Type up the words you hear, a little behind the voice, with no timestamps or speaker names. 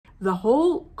the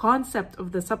whole concept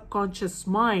of the subconscious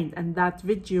mind and that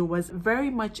video was very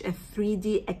much a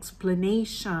 3D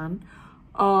explanation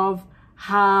of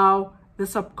how the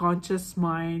subconscious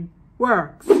mind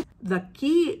works. The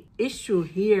key issue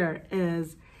here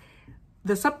is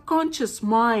the subconscious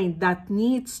mind that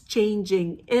needs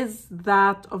changing is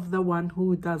that of the one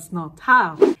who does not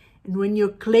have. And when you're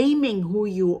claiming who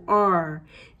you are,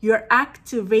 you're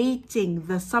activating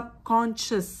the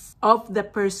subconscious of the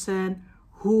person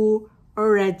who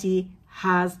already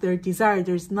has their desire.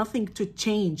 There's nothing to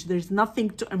change. There's nothing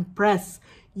to impress.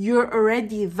 You're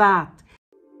already that.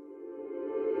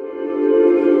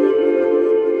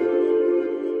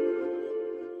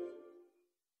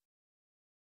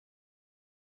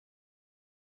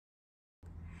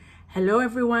 Hello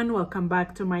everyone, welcome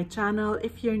back to my channel.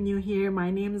 If you're new here,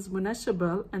 my name is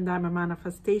Irresistible and I'm a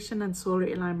manifestation and soul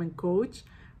realignment coach.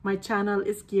 My channel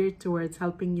is geared towards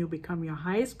helping you become your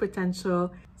highest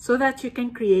potential so that you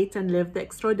can create and live the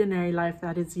extraordinary life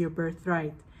that is your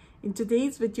birthright. In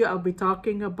today's video, I'll be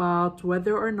talking about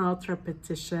whether or not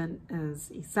repetition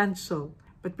is essential.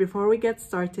 But before we get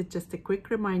started, just a quick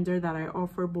reminder that I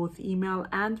offer both email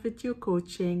and video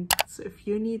coaching. So if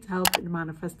you need help in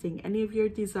manifesting any of your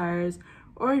desires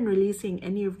or in releasing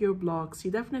any of your blocks,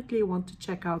 you definitely want to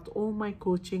check out all my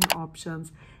coaching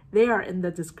options. They are in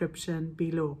the description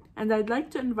below. And I'd like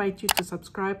to invite you to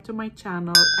subscribe to my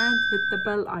channel and hit the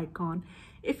bell icon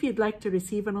if you'd like to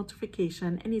receive a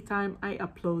notification anytime I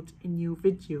upload a new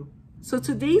video. So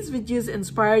today's video is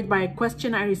inspired by a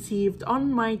question I received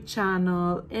on my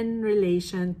channel in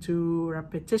relation to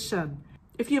repetition.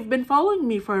 If you've been following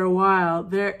me for a while,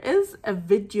 there is a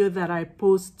video that I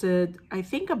posted, I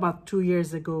think about 2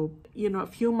 years ago. A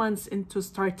few months into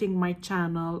starting my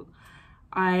channel,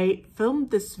 I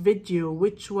filmed this video,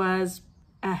 which was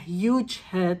a huge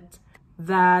hit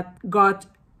that got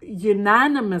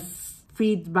unanimous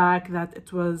feedback that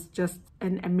it was just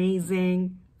an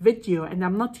amazing video. And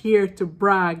I'm not here to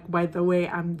brag, by the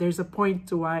way. There's a point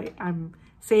to why I'm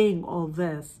saying all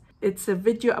this. It's a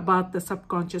video about the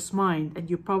subconscious mind, and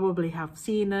you probably have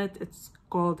seen it. It's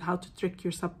called How to Trick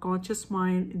Your Subconscious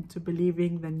Mind into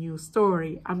Believing the New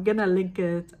Story. I'm gonna link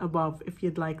it above if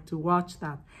you'd like to watch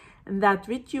that. And that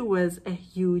video was a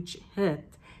huge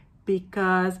hit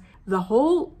because the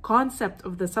whole concept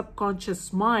of the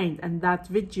subconscious mind and that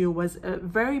video was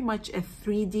very much a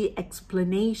 3D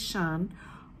explanation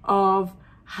of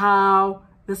how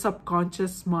the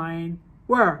subconscious mind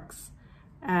works.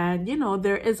 And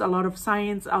there is a lot of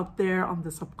science out there on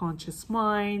the subconscious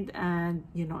mind and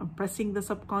impressing the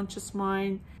subconscious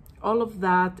mind. All of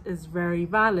that is very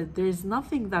valid. There's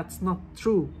nothing that's not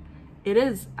true. It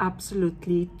is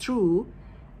absolutely true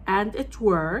and it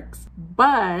works,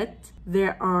 but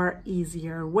there are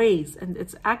easier ways. And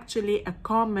it's actually a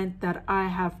comment that I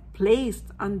have placed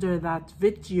under that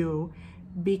video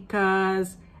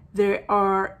because there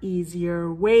are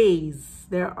easier ways.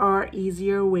 There are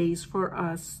easier ways for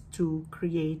us to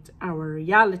create our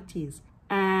realities.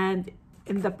 And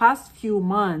in the past few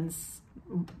months,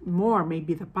 more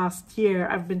maybe the past year,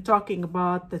 I've been talking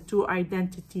about the two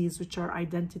identities, which are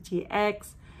identity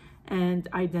X and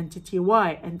identity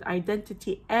Y. And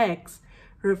identity X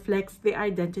reflects the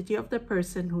identity of the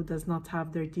person who does not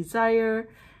have their desire,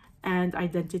 and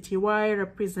identity Y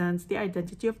represents the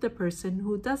identity of the person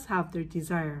who does have their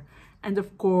desire. And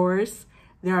of course,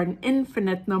 there are an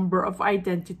infinite number of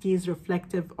identities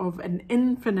reflective of an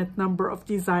infinite number of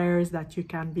desires that you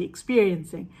can be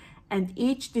experiencing. And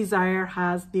each desire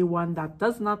has the one that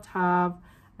does not have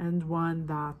and one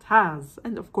that has.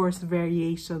 And of course,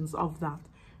 variations of that.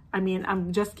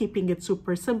 I'm just keeping it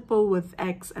super simple with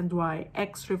X and Y.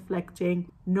 X reflecting,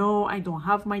 no, I don't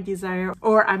have my desire,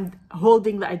 or I'm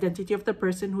holding the identity of the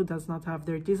person who does not have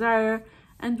their desire.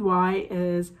 And Y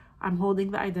is, I'm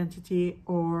holding the identity,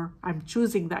 or I'm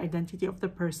choosing the identity of the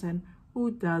person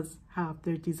who does have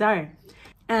their desire.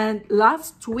 And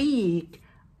last week,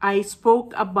 I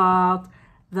spoke about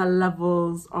the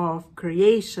levels of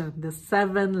creation, the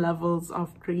 7 levels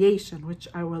of creation, which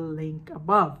I will link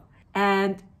above.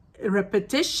 And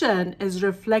repetition is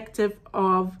reflective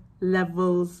of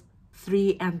levels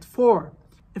 3 and 4.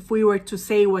 If we were to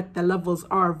say what the levels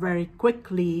are very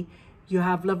quickly, you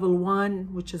have level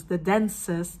 1, which is the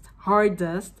densest,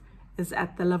 hardest, is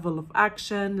at the level of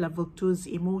action. Level 2 is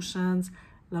emotions.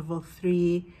 Level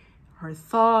 3 are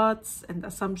thoughts and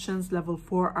assumptions. Level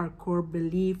 4 are core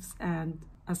beliefs and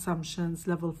assumptions.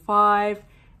 Level 5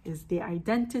 is the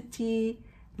identity.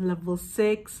 Level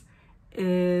 6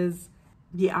 is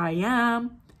the I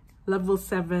am. Level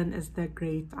 7 is the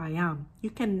great I am. You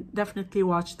can definitely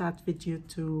watch that video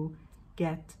to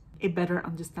get a better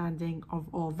understanding of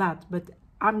all that. But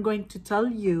I'm going to tell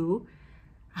you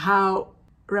how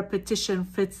repetition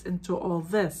fits into all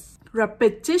this.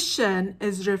 Repetition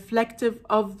is reflective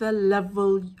of the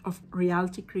level of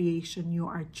reality creation you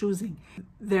are choosing.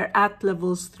 They're at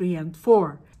levels 3 and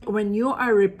 4. When you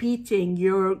are repeating,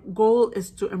 your goal is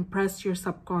to impress your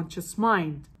subconscious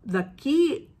mind. The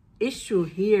key issue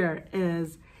here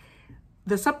is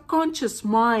the subconscious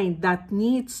mind that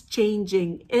needs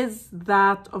changing is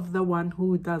that of the one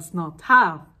who does not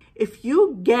have. If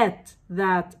you get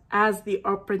that as the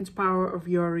operant power of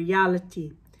your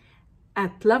reality,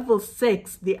 at level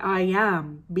 6, the I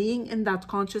am, being in that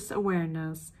conscious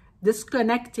awareness,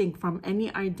 disconnecting from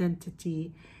any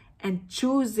identity, and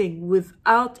choosing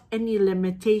without any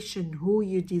limitation who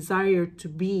you desire to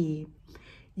be,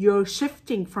 you're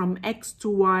shifting from X to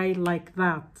Y like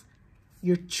that.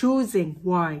 You're choosing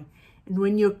Y. And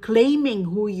when you're claiming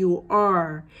who you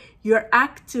are, you're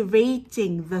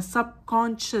activating the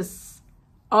subconscious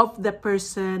of the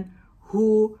person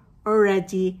who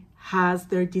already has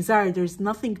their desire. There's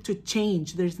nothing to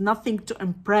change. There's nothing to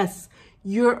impress.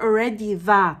 You're already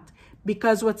that.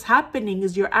 Because what's happening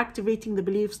is you're activating the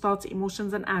beliefs, thoughts,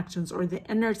 emotions, and actions, or the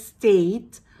inner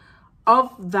state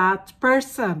of that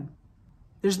person.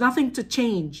 There's nothing to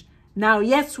change. Now,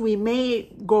 yes, we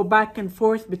may go back and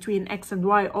forth between X and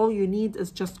Y. All you need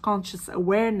is just conscious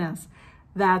awareness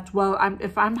that, well,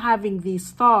 if I'm having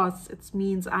these thoughts, it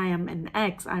means I am an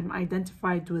X. I'm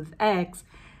identified with X.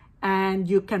 And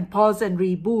you can pause and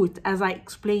reboot, as I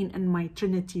explained in my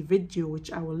Trinity video,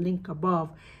 which I will link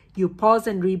above. You pause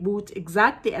and reboot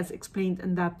exactly as explained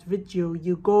in that video.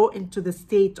 You go into the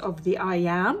state of the I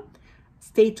am,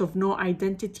 state of no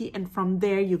identity, and from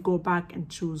there you go back and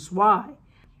choose Y.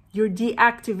 You're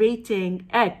deactivating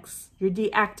X. You're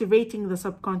deactivating the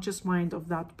subconscious mind of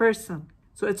that person.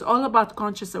 So it's all about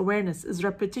conscious awareness. Is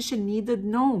repetition needed?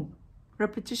 No.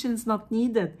 Repetition is not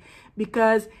needed,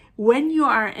 because when you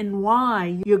are in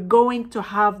Y, you're going to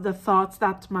have the thoughts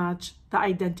that match the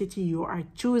identity you are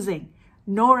choosing.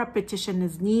 No repetition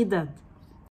is needed.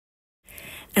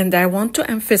 And I want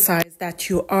to emphasize that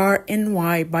you are in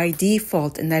Y by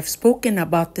default. And I've spoken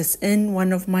about this in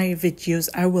one of my videos.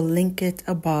 I will link it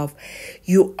above.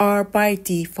 You are by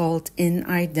default in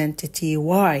identity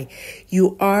Y.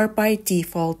 You are by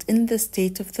default in the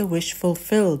state of the wish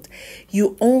fulfilled.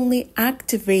 You only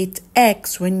activate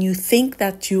X when you think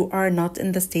that you are not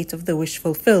in the state of the wish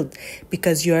fulfilled,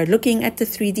 because you are looking at the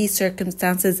 3D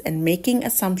circumstances and making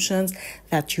assumptions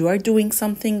that you are doing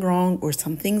something wrong or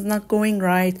something's not going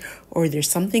right, or there's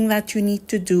something that you need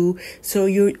to do. So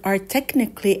you are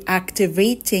technically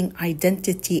activating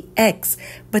identity X,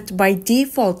 but by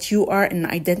default you are in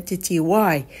identity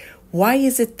Y. Why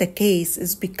is it the case?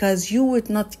 Is because you would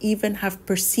not even have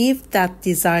perceived that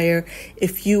desire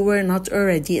if you were not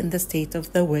already in the state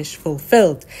of the wish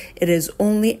fulfilled. It is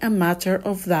only a matter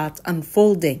of that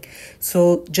unfolding.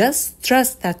 So just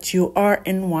trust that you are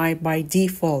in Y by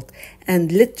default.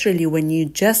 And literally, when you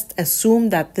just assume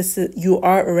that you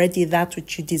are already that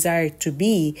which you desire to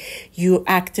be, you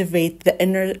activate the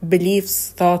inner beliefs,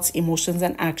 thoughts, emotions,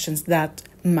 and actions that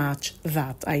match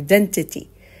that identity.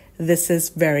 This is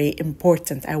very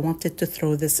important. I wanted to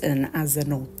throw this in as a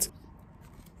note.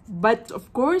 But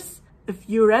of course, if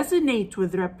you resonate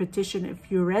with repetition,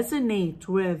 if you resonate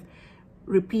with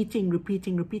repeating,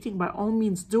 by all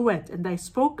means do it. And I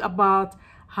spoke about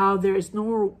how there is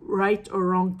no right or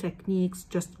wrong techniques.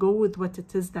 Just go with what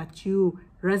it is that you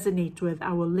resonate with.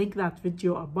 I will link that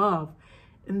video above.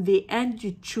 In the end,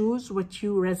 you choose what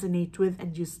you resonate with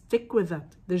and you stick with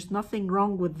it. There's nothing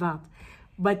wrong with that.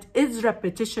 But is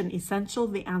repetition essential?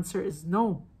 The answer is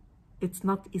no. It's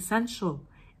not essential.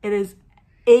 It is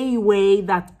a way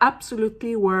that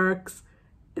absolutely works.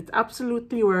 It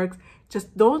absolutely works.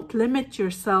 Just don't limit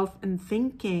yourself in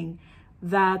thinking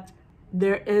that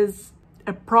there is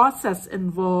a process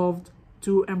involved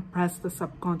to impress the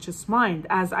subconscious mind,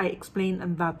 as I explained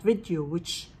in that video,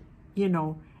 which,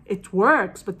 it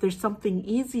works, but there's something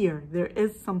easier. There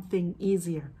is something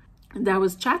easier. And I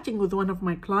was chatting with one of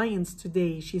my clients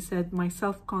today. She said, my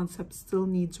self-concept still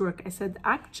needs work. I said,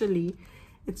 actually,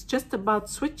 it's just about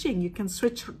switching. You can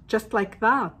switch just like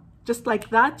that. Just like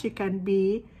that, you can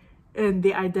be in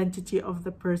the identity of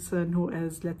the person who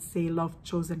is, let's say, loved,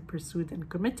 chosen, pursued, and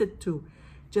committed to.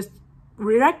 Just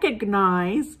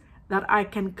recognize that I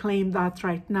can claim that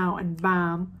right now, and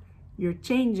bam, you're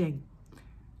changing.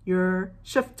 You're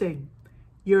shifting.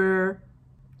 You're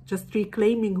just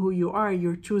reclaiming who you are.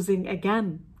 You're choosing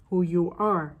again who you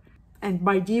are. And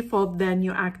by default, then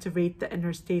you activate the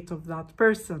inner state of that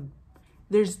person.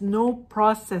 There's no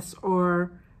process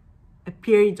or a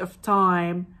period of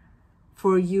time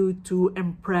for you to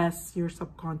impress your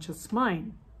subconscious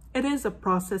mind. It is a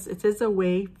process. It is a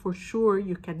way. For sure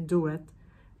you can do it,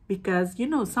 because, you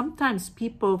know, sometimes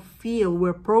people feel,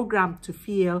 we're programmed to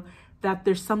feel that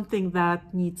there's something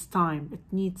that needs time. It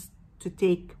needs to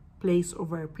take place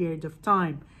over a period of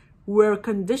time. We're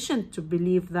conditioned to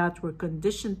believe that. We're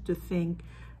conditioned to think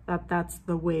that that's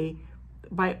the way.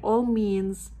 By all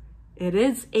means, it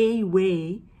is a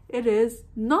way. It is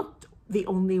not the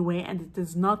only way, and it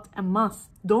is not a must.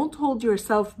 Don't hold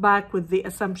yourself back with the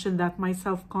assumption that my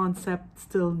self-concept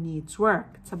still needs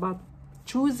work. It's about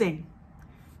choosing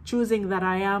that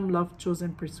I am loved,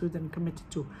 chosen, pursued, and committed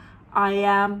to. I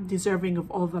am deserving of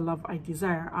all the love I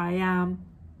desire. I am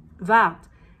that.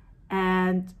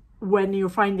 And when you're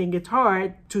finding it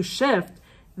hard to shift,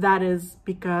 that is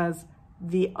because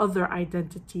the other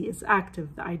identity is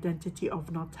active, the identity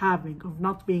of not having, of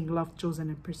not being loved, chosen,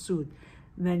 and pursued.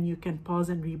 Then you can pause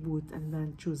and reboot and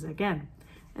then choose again.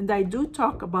 And I do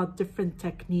talk about different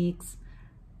techniques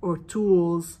or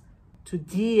tools to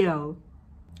deal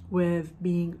with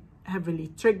being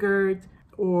heavily triggered,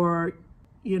 or,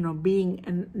 you know, being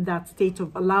in that state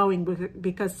of allowing,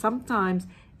 because sometimes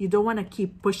you don't want to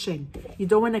keep pushing. You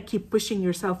don't want to keep pushing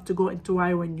yourself to go into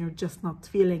why when you're just not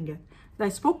feeling it. And I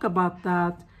spoke about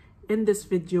that in this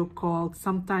video called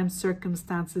Sometimes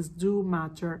Circumstances Do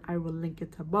Matter. I will link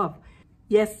it above.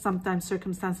 Yes, sometimes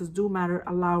circumstances do matter.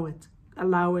 Allow it,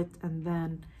 and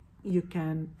then you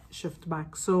can shift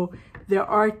back. So there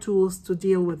are tools to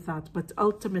deal with that, but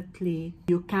ultimately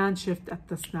you can shift at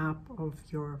the snap of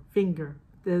your finger.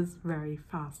 It is very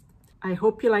fast. I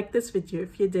hope you liked this video.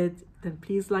 If you did, then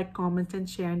please like, comment, and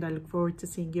share, and I look forward to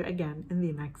seeing you again in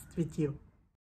the next video.